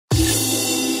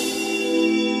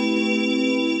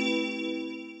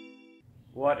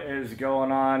What is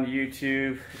going on,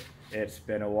 YouTube? It's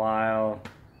been a while.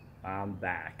 I'm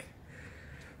back.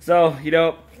 So,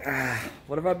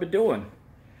 what have I been doing?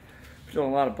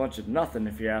 Doing a bunch of nothing,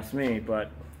 if you ask me.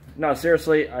 But no,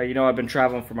 seriously, I've been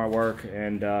traveling for my work,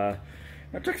 and I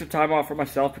took some time off for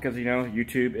myself because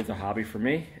YouTube is a hobby for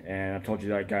me, and I've told you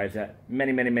that, guys, that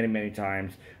many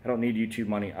times. I don't need YouTube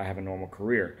money. I have a normal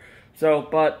career. So,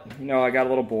 but I got a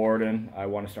little bored, and I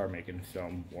want to start making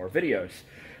some more videos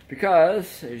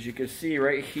because, as you can see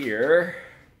right here,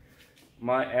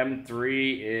 my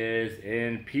M3 is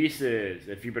in pieces.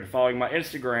 If you've been following my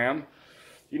Instagram,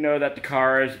 you know that the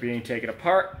car is being taken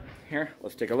apart. Here,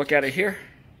 let's take a look at it here.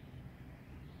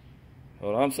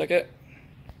 Hold on a second.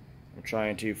 I'm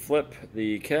trying to flip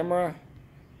the camera,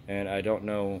 and I don't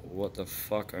know what the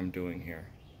fuck I'm doing here.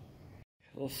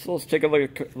 Let's take a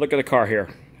look at the car here.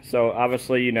 So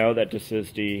obviously you know that this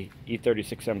is the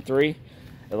E36 M3.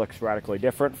 It looks radically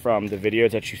different from the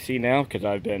videos that you see now because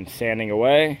I've been sanding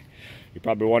away. You're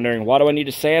probably wondering, why do I need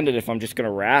to sand it if I'm just going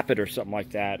to wrap it or something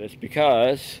like that? It's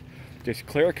because this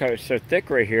clear coat is so thick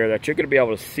right here that you're going to be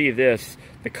able to see the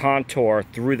contour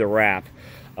through the wrap.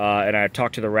 And I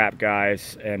talked to the wrap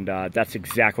guys, and that's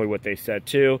exactly what they said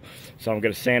too. So I'm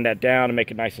going to sand that down and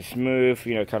make it nice and smooth,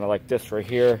 kind of like this right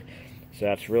here. So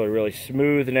that's really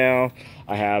smooth now.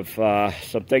 I have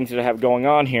some things that I have going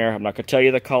on here. I'm not going to tell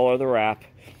you the color of the wrap.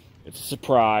 It's a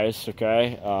surprise,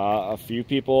 okay? A few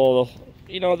people,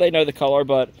 they know the color,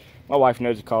 but my wife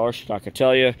knows the color. She's not going to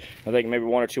tell you. I think maybe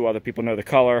one or two other people know the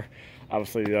color.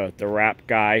 Obviously, the wrap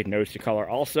guy knows the color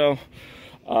also.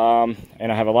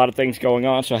 And I have a lot of things going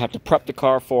on, so I have to prep the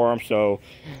car for him. So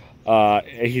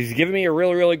he's giving me a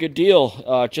really good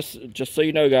deal. Just so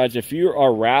you know, guys, if you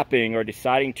are wrapping or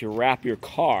deciding to wrap your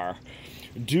car,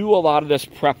 do a lot of this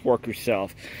prep work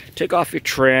yourself. Take off your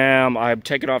trim. I'm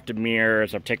taking off the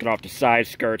mirrors. I'm taking off the side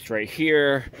skirts right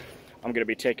here. I'm going to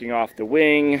be taking off the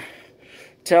wing,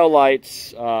 tail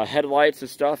lights, headlights and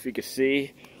stuff. You can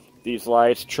see these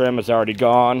lights. Trim is already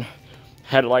gone.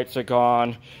 Headlights are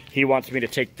gone. He wants me to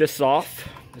take this off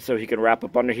so he can wrap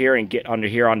up under here and get under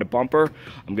here on the bumper.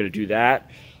 I'm going to do that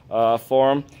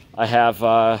for him. I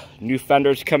have new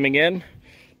fenders coming in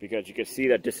because you can see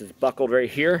that this is buckled right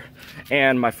here,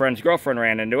 and my friend's girlfriend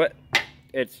ran into it.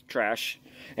 It's trash.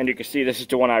 And you can see this is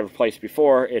the one I replaced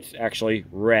before. It's actually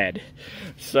red.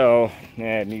 So,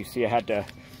 and you see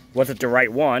wasn't the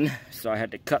right one, so I had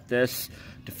to cut this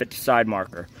to fit the side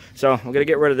marker. So I'm gonna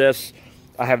get rid of this.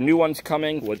 I have new ones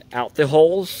coming without the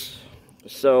holes,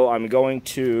 so I'm going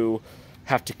to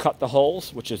have to cut the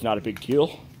holes, which is not a big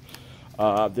deal.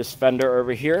 This fender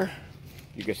over here,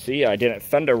 you can see I didn't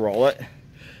fender roll it,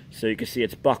 so you can see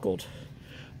it's buckled.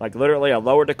 Like literally, I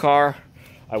lowered the car,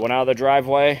 I went out of the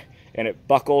driveway, and it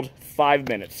buckled 5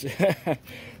 minutes.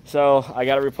 So I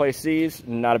got to replace these.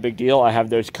 Not a big deal. I have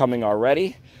those coming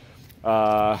already.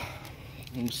 Let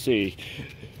me see.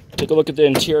 Take a look at the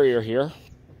interior here.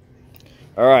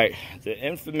 All right, the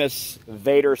infamous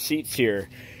Vader seats here.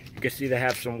 You can see they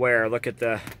have some wear. Look at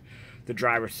the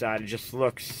driver's side. It just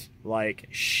looks like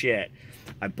shit.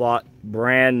 I bought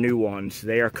brand new ones.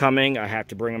 They are coming. I have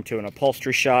to bring them to an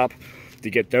upholstery shop to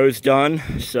get those done.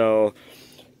 So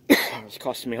it's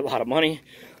costing me a lot of money.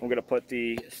 I'm going to put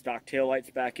the stock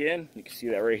taillights back in. You can see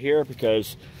that right here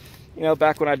because,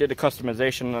 back when I did the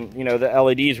customization, the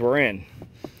LEDs were in.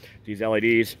 These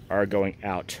LEDs are going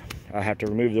out. I have to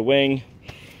remove the wing,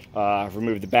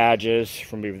 remove the badges,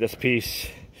 remove this piece.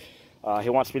 He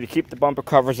wants me to keep the bumper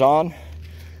covers on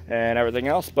and everything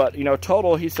else, but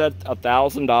total he said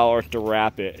 $1,000 to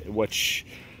wrap it, which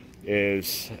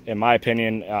is, in my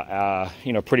opinion,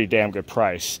 pretty damn good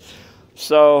price.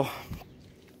 So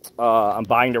I'm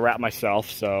buying the wrap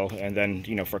myself, and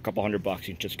then for a couple $100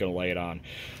 you're just gonna lay it on.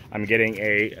 I'm getting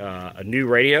a new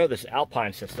radio, this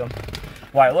Alpine system.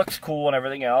 While it looks cool and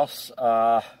everything else,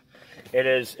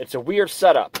 it's a weird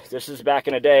setup. This is back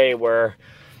in a day where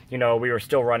we were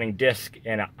still running disc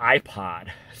in an iPod.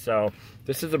 So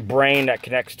this is a brain that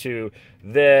connects to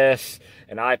this,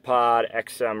 an iPod,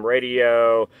 XM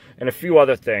radio, and a few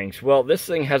other things. Well, this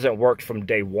thing hasn't worked from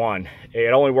day one.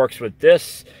 It only works with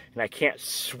this, and I can't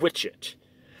switch it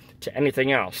to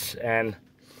anything else. And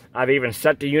I've even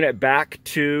sent the unit back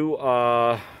to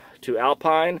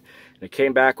Alpine, and it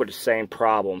came back with the same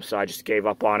problem. So I just gave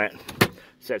up on it,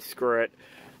 said screw it.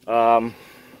 I'm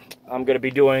going to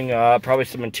be doing probably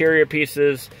some interior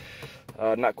pieces.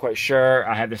 Not quite sure.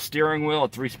 I have the steering wheel, a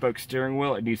 3-spoke steering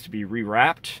wheel. It needs to be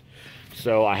rewrapped.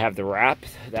 So I have the wrap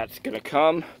that's going to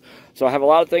come. So I have a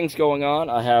lot of things going on.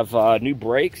 I have new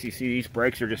brakes. You see these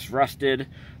brakes are just rusted.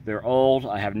 They're old.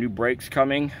 I have new brakes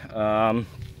coming.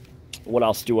 What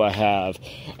else do I have?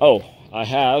 Oh, I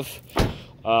have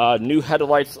new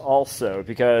headlights also,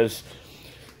 because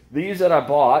these that I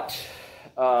bought,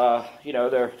 you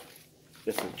know,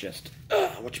 this is just,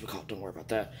 whatchamacallit, don't worry about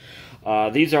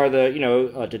that. These are the, you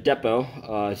know, the depot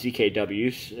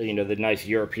ZKWs, you know, the nice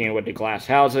European with the glass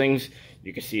housings.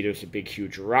 You can see there's a big,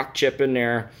 huge rock chip in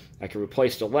there. I can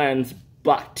replace the lens,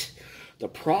 but the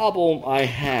problem I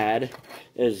had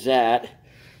is that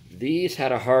these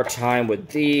had a hard time with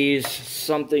these.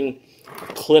 A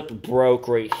clip broke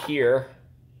right here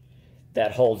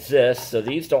that holds this, so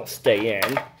these don't stay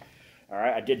in. All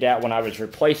right, I did that when I was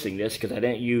replacing this because I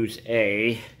didn't use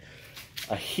a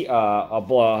heat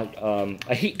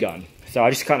gun. So I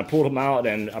just kind of pulled them out,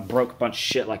 and I broke a bunch of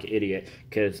shit like an idiot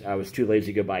because I was too lazy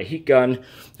to go buy a heat gun.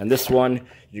 And this one,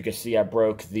 you can see I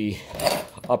broke the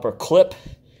upper clip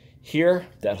here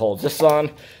that holds this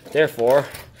on. Therefore,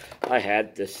 I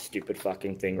had this stupid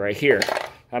fucking thing right here.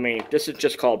 I mean, this is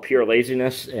just called pure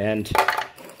laziness, and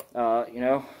you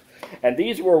know. And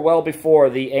these were well before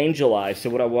the Angel Eyes. So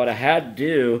what I had to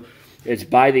do is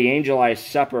buy the Angel Eyes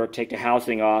separate, take the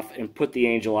housing off, and put the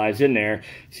Angel Eyes in there.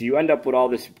 So you end up with all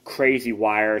this crazy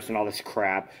wires and all this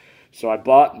crap. So I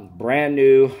bought brand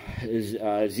new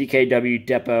ZKW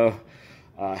Depot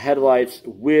headlights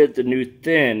with the new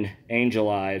thin Angel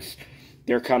Eyes.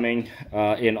 They're coming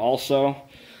in also.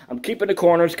 I'm keeping the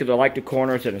corners because I like the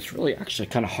corners, and it's really actually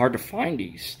kind of hard to find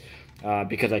these.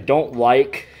 Because I don't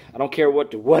care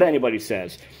what anybody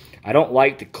says. I don't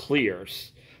like the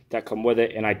clears that come with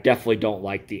it, and I definitely don't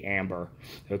like the amber.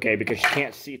 Okay, because you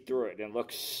can't see through it.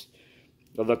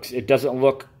 It doesn't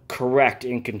look correct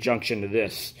in conjunction to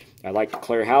this. I like the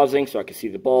clear housing so I can see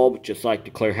the bulb. Just like the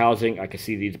clear housing, I can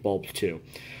see these bulbs too.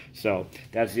 So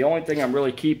that's the only thing I'm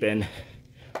really keeping.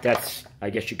 That's, I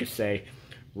guess you could say,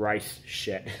 rice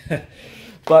shit.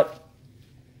 But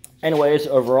anyways,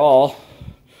 overall,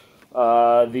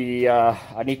 I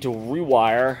need to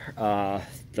rewire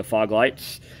the fog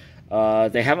lights.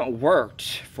 They haven't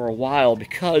worked for a while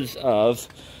because of,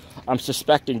 I'm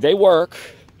suspecting they work,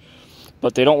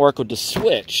 but they don't work with the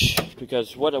switch.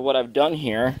 Because what I've done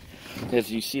here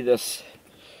is you see this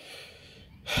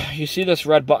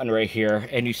red button right here,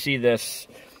 and you see this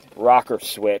rocker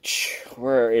switch.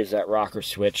 Where is that rocker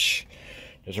switch?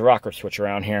 There's a rocker switch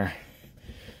around here.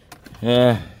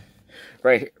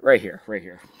 Right here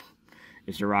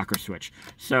is the rocker switch.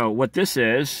 So what this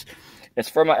is, it's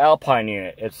for my Alpine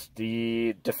unit. It's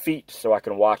the defeat, so I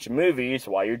can watch movies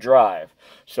while you drive.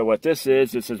 So what this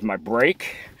is my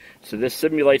brake. So this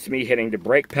simulates me hitting the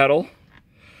brake pedal.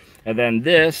 And then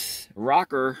this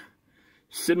rocker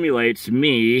simulates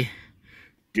me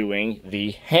doing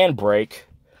the handbrake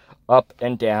up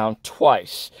and down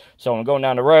twice. So when I'm going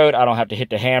down the road, I don't have to hit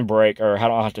the handbrake, or I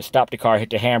don't have to stop the car, hit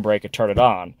the handbrake, and turn it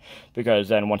on. Because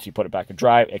then once you put it back in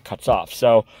drive, it cuts off.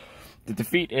 So the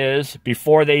defeat is,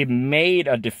 before they made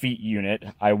a defeat unit,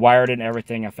 I wired in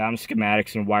everything. I found the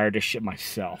schematics and wired this shit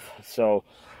myself. So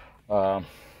I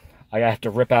have to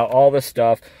rip out all this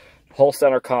stuff. Whole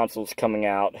center console's coming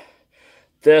out.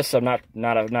 This I'm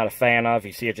not a fan of.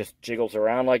 You see it just jiggles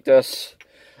around like this.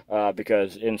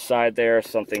 Because inside there,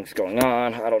 something's going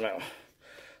on. I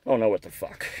don't know what the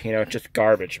fuck. You know, just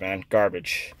garbage, man.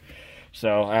 Garbage.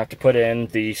 So I have to put in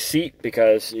the seat,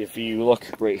 because if you look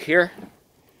right here,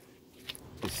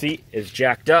 the seat is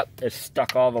jacked up. It's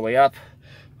stuck all the way up.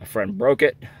 My friend broke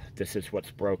it. This is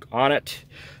what's broke on it.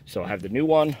 So I have the new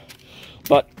one.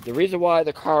 But the reason why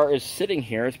the car is sitting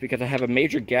here is because I have a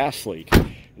major gas leak.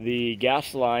 The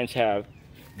gas lines have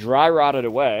dry rotted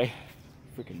away.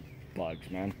 Freaking bugs,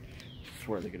 man. I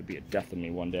swear they're gonna be a death of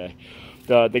me one day.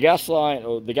 The gas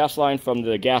line from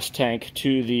the gas tank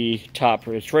to the top,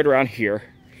 it's right around here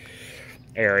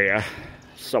area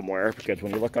somewhere, because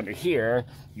when you look under here,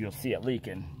 you'll see it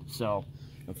leaking. So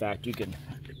in fact, you can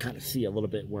kind of see a little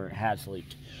bit where it has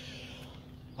leaked.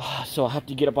 So I have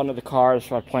to get up under the car. That's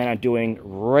what I plan on doing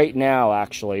right now,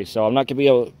 actually. So I'm not gonna be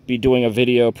able to be doing a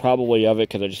video probably of it,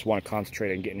 because I just want to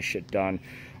concentrate on getting shit done.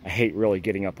 I hate really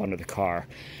getting up under the car.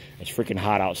 It's freaking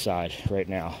hot outside right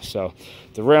now. So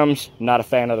the rims, not a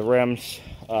fan of the rims.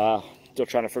 Still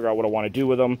trying to figure out what I want to do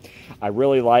with them. I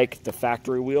really like the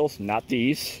factory wheels, not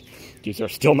these. These are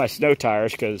still my snow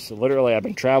tires, because literally I've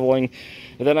been traveling,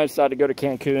 and then I decided to go to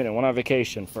Cancun and went on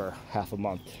vacation for half a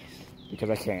month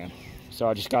because I can. So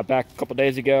I just got back a couple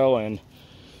days ago, and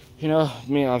you know,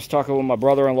 I was talking with my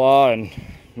brother-in-law, and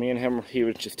me and him, he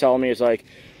was just telling me, it's like,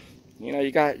 you know,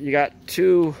 you got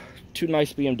two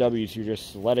nice BMWs you're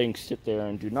just letting sit there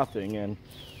and do nothing, and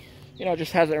you know, it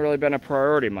just hasn't really been a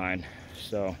priority of mine.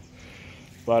 So,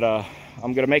 but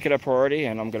I'm gonna make it a priority,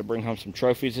 and I'm gonna bring home some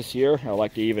trophies this year. I'd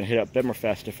like to even hit up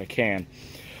Bimmerfest if I can.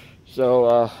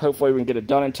 So hopefully we can get it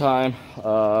done in time.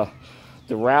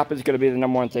 The wrap is going to be the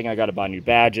 #1 thing. I got to buy new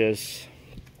badges.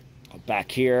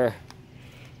 Back here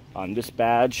on this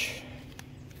badge,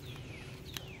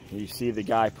 you see the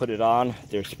guy put it on.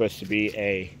 There's supposed to be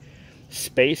a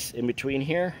space in between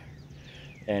here,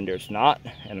 and there's not.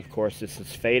 And of course this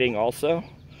is fading also.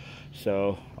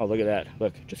 So, oh, look at that.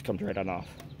 Look, it just comes right on off.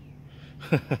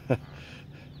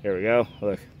 There we go.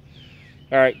 Look.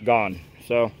 All right, gone.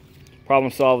 So,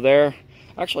 problem solved there.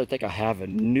 Actually, I think I have a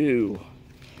new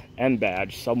M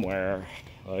badge somewhere.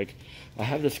 Like, I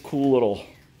have this cool little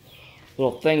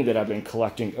thing that I've been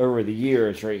collecting over the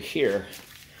years right here.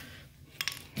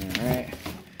 All right.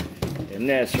 And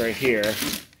this right here.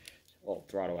 Little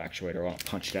throttle actuator. I won't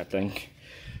punch that thing.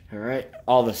 All right.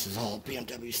 All this is all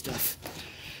BMW stuff.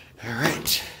 All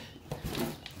right.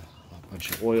 A bunch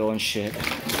of oil and shit.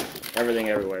 Everything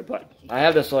everywhere. But I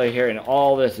have this right here, and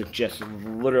all this is just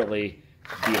literally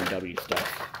BMW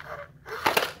stuff.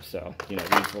 So, you know,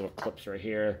 these little clips right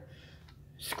here,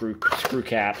 screw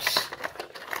caps,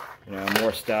 you know,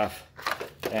 more stuff.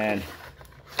 And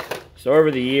so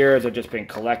over the years, I've just been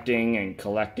collecting and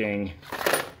collecting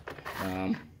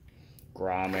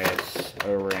grommets,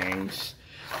 O-rings.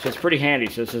 So it's pretty handy.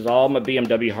 So this is all my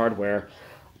BMW hardware.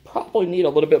 Probably need a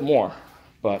little bit more,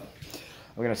 but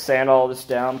I'm gonna sand all this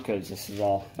down because this is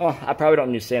all, oh, I probably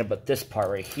don't need to sand it, but this part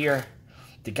right here,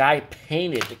 the guy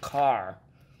painted the car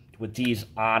with these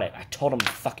on it. I told him to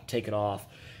fucking take it off,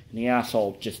 and the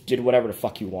asshole just did whatever the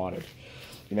fuck he wanted,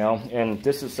 you know. And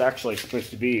this is actually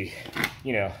supposed to be,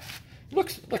 you know,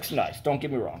 looks nice. Don't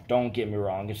get me wrong. Don't get me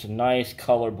wrong. It's a nice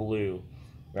color blue,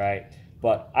 right?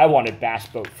 But I wanted Bass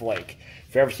Boat Flake.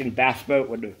 If you've ever seen Bass Boat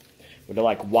with the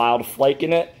like wild flake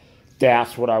in it,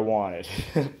 that's what I wanted.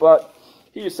 But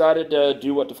he decided to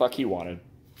do what the fuck he wanted.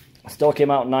 Still came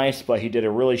out nice, but he did a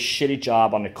really shitty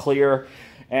job on the clear,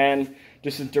 and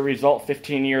this is the result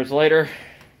 15 years later.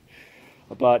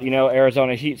 But, you know,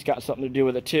 Arizona heat's got something to do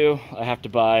with it too. I have to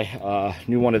buy a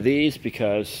new one of these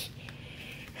because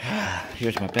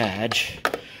here's my badge.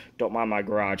 Don't mind my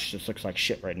garage, just looks like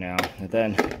shit right now. And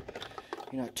then,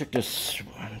 you know, I took this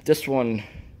one.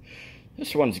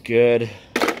 This one's good.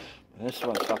 This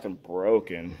one's fucking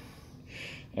broken.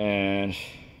 And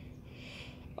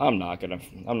I'm not gonna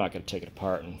take it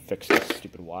apart and fix this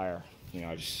stupid wire. You know,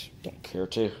 I just don't care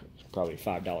to. It's probably a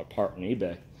 $5 part on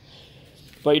eBay.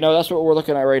 But, you know, that's what we're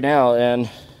looking at right now. And,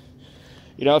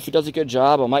 you know, if he does a good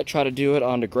job, I might try to do it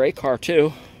on the gray car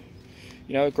too.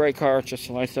 You know, gray car, just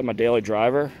like I said, my daily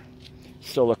driver.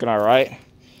 Still looking all right.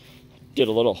 Did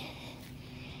a little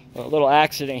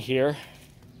accident here.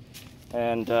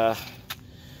 And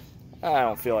I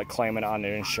don't feel like claiming it on the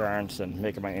insurance and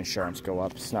making my insurance go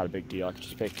up. It's not a big deal. I could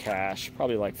just pay cash,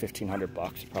 probably like $1,500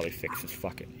 bucks. Probably fix this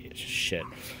fucking shit.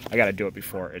 I gotta do it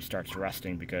before it starts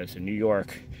rusting because in New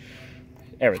York,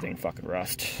 everything fucking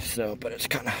rusts. So, but it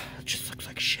just looks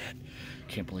like shit.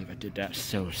 Can't believe I did that.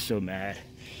 So mad.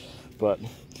 But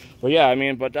yeah, I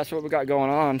mean, but that's what we got going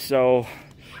on. So,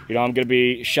 you know, I'm going to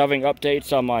be shoving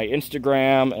updates on my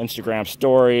Instagram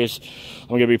stories. I'm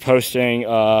going to be posting,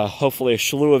 hopefully, a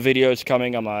slew of videos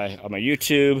coming on my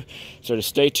YouTube. So to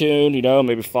stay tuned, you know,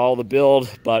 maybe follow the build.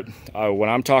 But when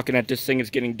I'm talking that this thing is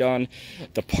getting done,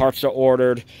 the parts are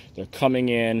ordered. They're coming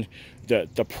in.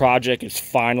 The project is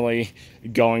finally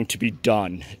going to be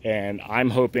done. And I'm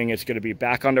hoping it's going to be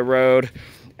back on the road,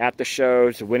 at the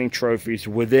shows, winning trophies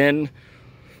within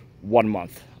 1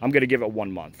 month. I'm going to give it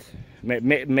 1 month.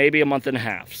 Maybe a month and a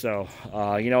half. So,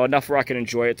 you know, enough where I can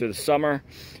enjoy it through the summer.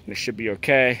 And it should be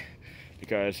okay.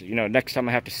 Because, you know, next time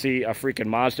I have to see a freaking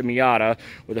Mazda Miata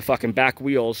with the fucking back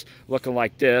wheels looking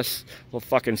like this, well,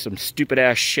 fucking some stupid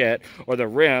ass shit, or the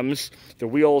rims, the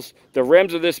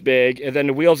rims are this big, and then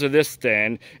the wheels are this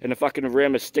thin, and the fucking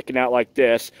rim is sticking out like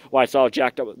this, while it's all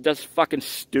jacked up. That's fucking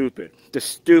stupid. The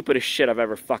stupidest shit I've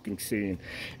ever fucking seen.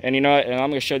 And you know what? And I'm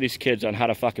gonna show these kids on how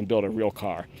to fucking build a real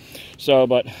car. So,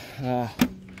 but I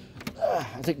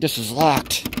think this is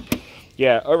locked.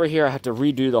 Yeah, over here I have to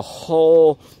redo the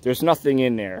whole, there's nothing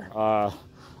in there. I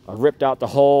ripped out the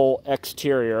whole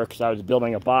exterior because I was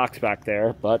building a box back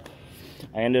there, but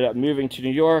I ended up moving to New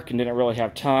York and didn't really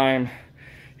have time.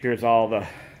 Here's all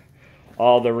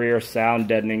the rear sound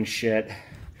deadening shit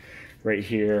right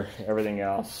here, everything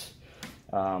else.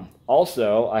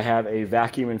 Also, I have a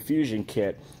vacuum infusion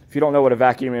kit. If you don't know what a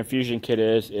vacuum infusion kit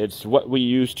is, it's what we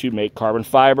use to make carbon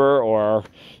fiber or,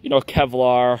 you know,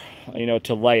 Kevlar, you know,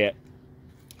 to lay it.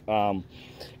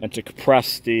 And to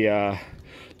compress the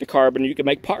carbon, you can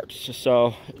make parts.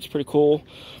 So it's pretty cool.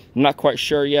 I'm not quite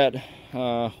sure yet.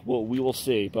 We will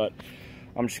see, but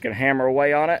I'm just gonna hammer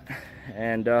away on it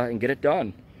and get it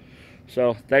done.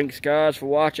 So thanks guys for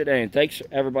watching, and thanks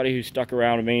everybody who stuck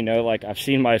around with me. You know, like, I've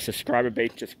seen my subscriber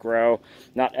base just grow,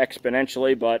 not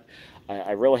exponentially, but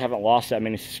I really haven't lost that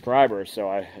many subscribers. So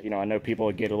I know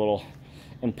people get a little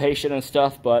impatient and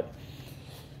stuff, but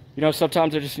you know,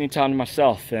 sometimes I just need time to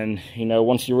myself. And you know,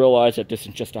 once you realize that this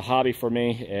is just a hobby for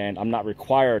me and I'm not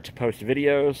required to post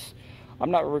videos,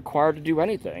 I'm not required to do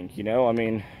anything. You know, I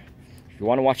mean, if you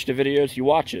want to watch the videos, you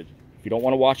watch it. If you don't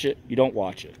want to watch it, you don't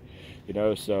watch it. You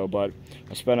know, so, but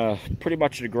I spent pretty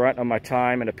much the grunt of my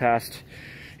time in the past,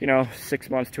 you know, 6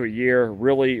 months to a year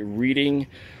really reading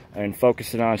and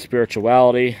focusing on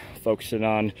spirituality, focusing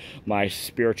on my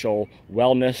spiritual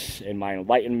wellness and my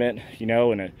enlightenment, you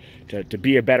know, and to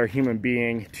be a better human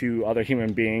being to other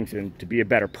human beings, and to be a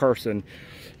better person,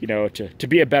 you know, to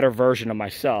be a better version of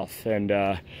myself. And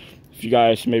if you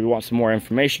guys maybe want some more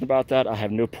information about that, I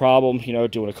have no problem, you know,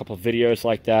 doing a couple of videos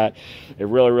like that. It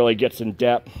really gets in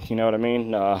depth, you know what I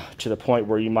mean, to the point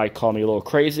where you might call me a little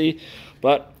crazy,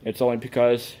 but it's only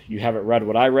because you haven't read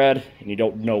what I read and you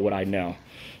don't know what I know.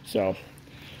 So,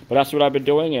 but that's what I've been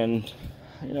doing, and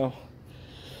you know,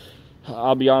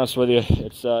 I'll be honest with you,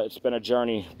 it's been a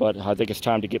journey, but I think it's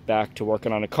time to get back to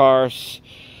working on the cars.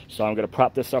 So I'm gonna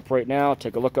prop this up right now,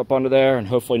 take a look up under there, and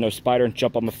hopefully no spider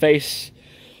jump on my face,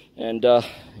 and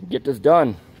get this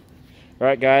done. All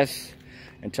right, guys.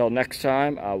 Until next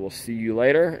time, I will see you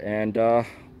later, and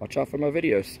watch out for my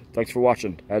videos. Thanks for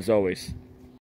watching, as always.